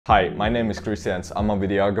Hi, my name is Christian. I'm a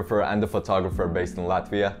videographer and a photographer based in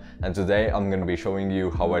Latvia, and today I'm going to be showing you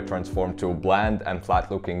how I transform two bland and flat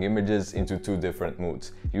looking images into two different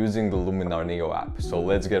moods using the Luminar Neo app. So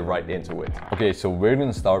let's get right into it. Okay, so we're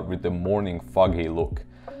going to start with the morning foggy look.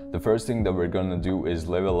 The first thing that we're going to do is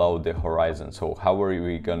level out the horizon. So how are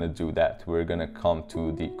we going to do that? We're going to come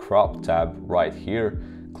to the crop tab right here,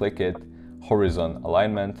 click it, horizon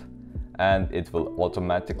alignment, and it will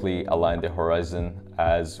automatically align the horizon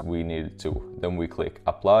as we need it to. Then we click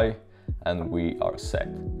apply and we are set.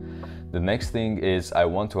 The next thing is I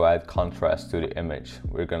want to add contrast to the image.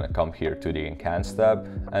 We're gonna come here to the enhance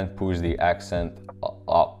tab and push the accent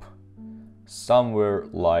up somewhere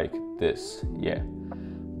like this. Yeah,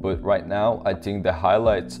 but right now I think the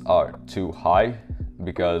highlights are too high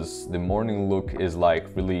because the morning look is like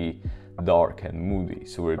really dark and moody.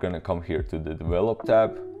 So we're gonna come here to the develop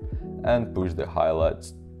tab and push the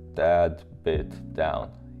highlights that bit down,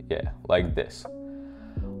 yeah, like this.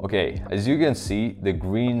 Okay, as you can see, the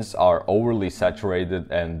greens are overly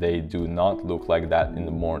saturated and they do not look like that in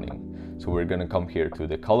the morning. So we're gonna come here to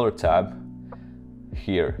the color tab,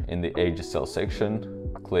 here in the HSL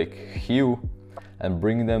section, click hue and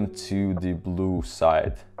bring them to the blue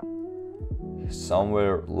side,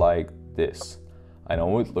 somewhere like this. I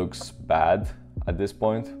know it looks bad at this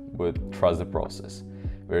point, but trust the process.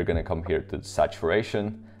 We're gonna come here to the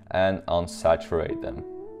saturation and unsaturate them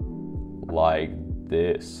like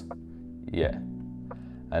this, yeah.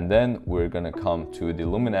 And then we're gonna come to the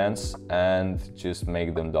luminance and just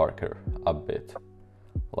make them darker a bit,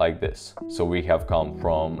 like this. So we have come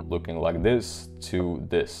from looking like this to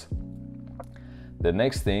this. The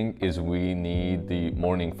next thing is we need the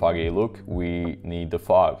morning foggy look, we need the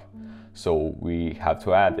fog. So we have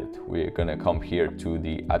to add it. We're gonna come here to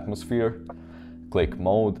the atmosphere, click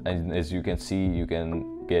mode, and as you can see, you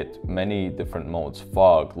can get many different modes: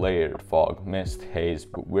 fog, layered, fog, mist, haze,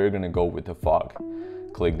 but we're gonna go with the fog.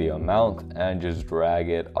 Click the amount and just drag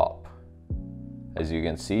it up. As you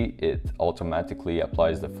can see, it automatically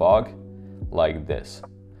applies the fog like this.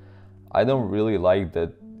 I don't really like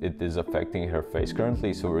that it is affecting her face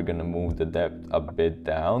currently, so we're gonna move the depth a bit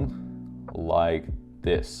down like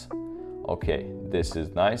this. Okay, this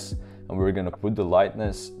is nice. And we're gonna put the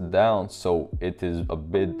lightness down so it is a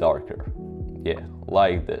bit darker, yeah,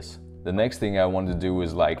 like this. The next thing I want to do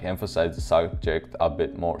is like emphasize the subject a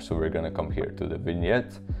bit more, so we're gonna come here to the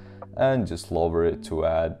vignette and just lower it to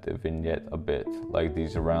add the vignette a bit, like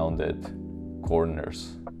these rounded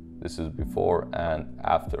corners. This is before and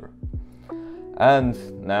after. And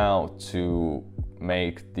now to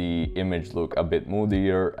make the image look a bit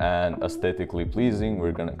moodier and aesthetically pleasing,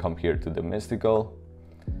 we're gonna come here to the mystical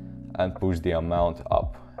and push the amount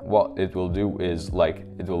up. What it will do is like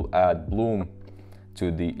it will add bloom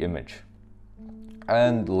to the image.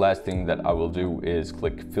 And the last thing that I will do is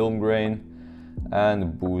click film grain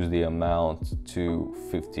and boost the amount to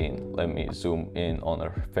 15. Let me zoom in on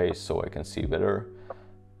her face so I can see better.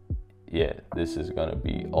 Yeah, this is gonna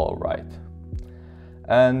be all right.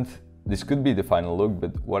 And this could be the final look,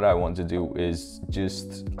 but what I want to do is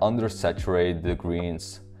just undersaturate the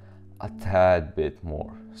greens a tad bit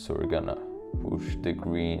more. So we're gonna push the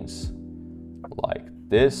greens like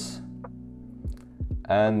this,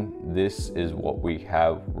 and this is what we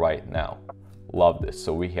have right now. Love this.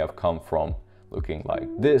 So we have come from looking like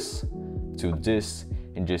this to this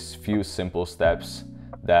in just few simple steps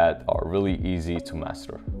that are really easy to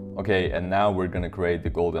master. Okay, and now we're gonna create the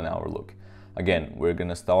golden hour look. Again, we're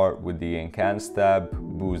gonna start with the enhance tab,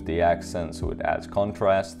 boost the accent so it adds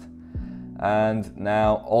contrast. And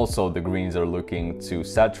now also the greens are looking too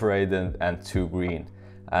saturated and too green.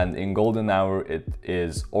 And in golden hour it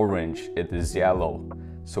is orange, it is yellow.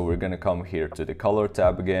 So we're gonna come here to the color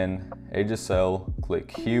tab again, HSL, click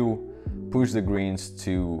hue, push the greens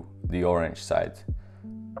to the orange side.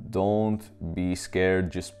 Don't be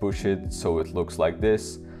scared, just push it so it looks like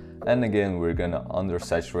this. And again, we're gonna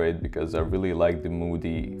undersaturate because I really like the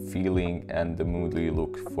moody feeling and the moody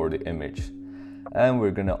look for the image. And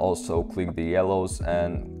we're gonna also click the yellows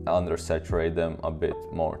and undersaturate them a bit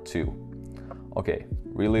more too. Okay,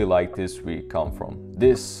 really like this. We come from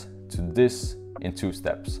this to this in 2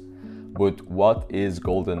 steps. But what is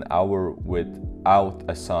golden hour without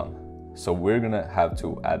a sun? So we're gonna have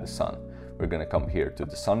to add the sun. We're gonna come here to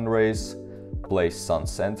the Sunrays, place sun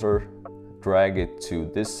center, drag it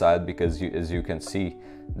to this side because as you can see,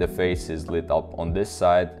 the face is lit up on this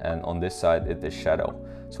side and on this side it is shadow.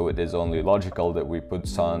 So it is only logical that we put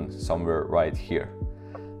sun somewhere right here.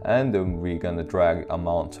 And then we're gonna drag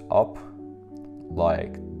amount up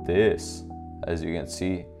like this. As you can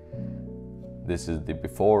see, this is the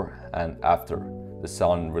before and after. the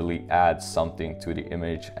sun really adds something to the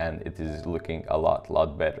image and it is looking a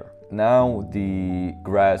lot better. Now the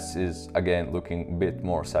grass is again looking a bit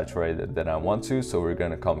more saturated than I want to, so we're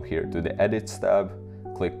gonna come here to the Edits tab,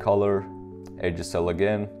 click Color, HSL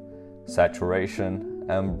again, Saturation,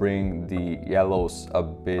 and bring the yellows a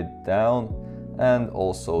bit down and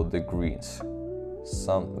also the greens,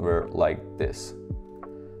 somewhere like this.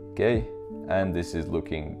 Okay, and this is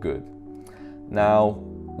looking good. Now,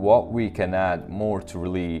 what we can add more to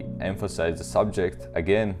really emphasize the subject,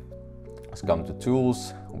 again, let's come to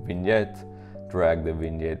Tools, Vignette, drag the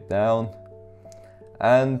vignette down,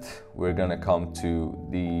 and we're gonna come to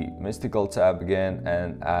the Mystical tab again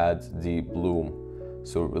and add the bloom,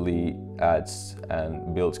 so it really adds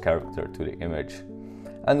and builds character to the image.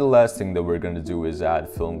 And the last thing that we're gonna do is add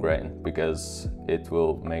film grain, because it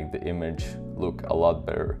will make the image look a lot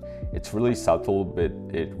better. It's really subtle, but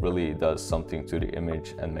it really does something to the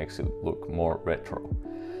image and makes it look more retro.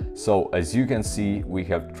 So as you can see, we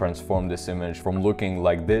have transformed this image from looking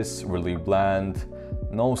like this, really bland,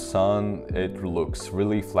 no sun, it looks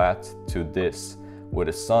really flat, to this, with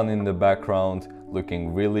a sun in the background,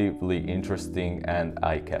 looking really interesting and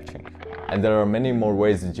eye-catching. And there are many more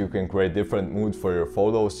ways that you can create different moods for your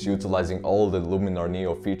photos utilizing all the Luminar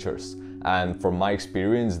Neo features. And from my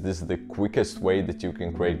experience, this is the quickest way that you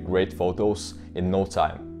can create great photos in no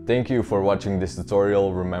time. Thank you for watching this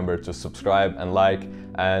tutorial. Remember to subscribe and like,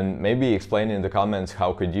 and maybe explain in the comments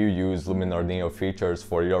how could you use Luminar Neo features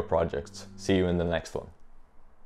for your projects. See you in the next one.